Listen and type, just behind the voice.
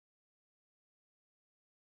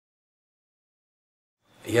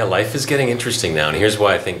Yeah, life is getting interesting now, and here's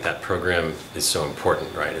why I think that program is so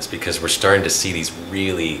important, right? Is because we're starting to see these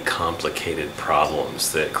really complicated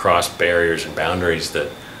problems that cross barriers and boundaries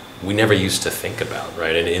that we never used to think about,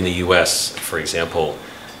 right? And in the US, for example,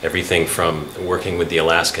 everything from working with the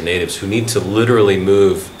Alaska Natives who need to literally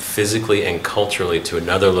move physically and culturally to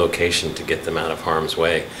another location to get them out of harm's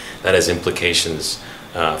way. That has implications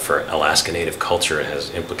for Alaska Native culture. It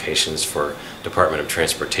has implications for Department of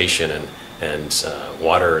Transportation and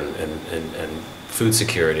water and food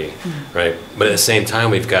security, right? But at the same time,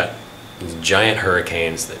 we've got giant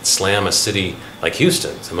hurricanes that slam a city like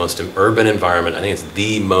Houston. It's the most urban environment. I think it's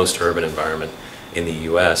the most urban environment in the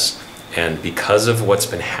US. And because of what's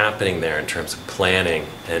been happening there in terms of planning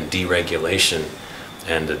and deregulation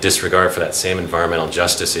and a disregard for that same environmental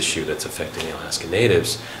justice issue that's affecting the Alaska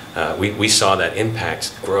Natives, we saw that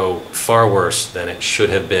impact grow far worse than it should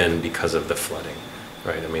have been because of the flooding,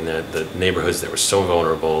 right? I mean, the neighborhoods that were so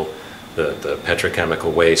vulnerable, the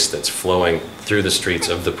petrochemical waste that's flowing through the streets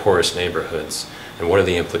of the poorest neighborhoods, and what are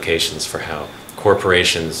the implications for how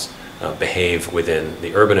corporations behave within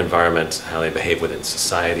the urban environment, how they behave within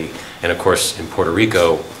society. And of course, in Puerto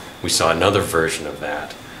Rico, we saw another version of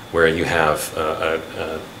that, where you have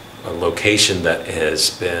a location that has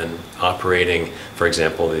been operating, for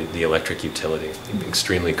example, the electric utility,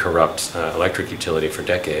 extremely corrupt electric utility for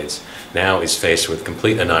decades, now is faced with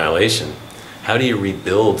complete annihilation. How do you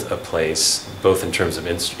rebuild a place, both in terms of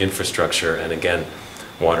infrastructure and, again,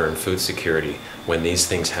 water and food security, when these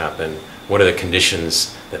things happen? What are the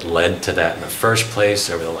conditions that led to that in the first place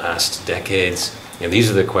over the last decades? You know, these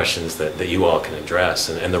are the questions that you all can address,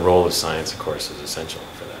 and the role of science, of course, is essential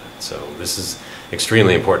for that. So this is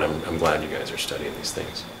extremely important. I'm glad you guys are studying these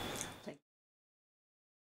things.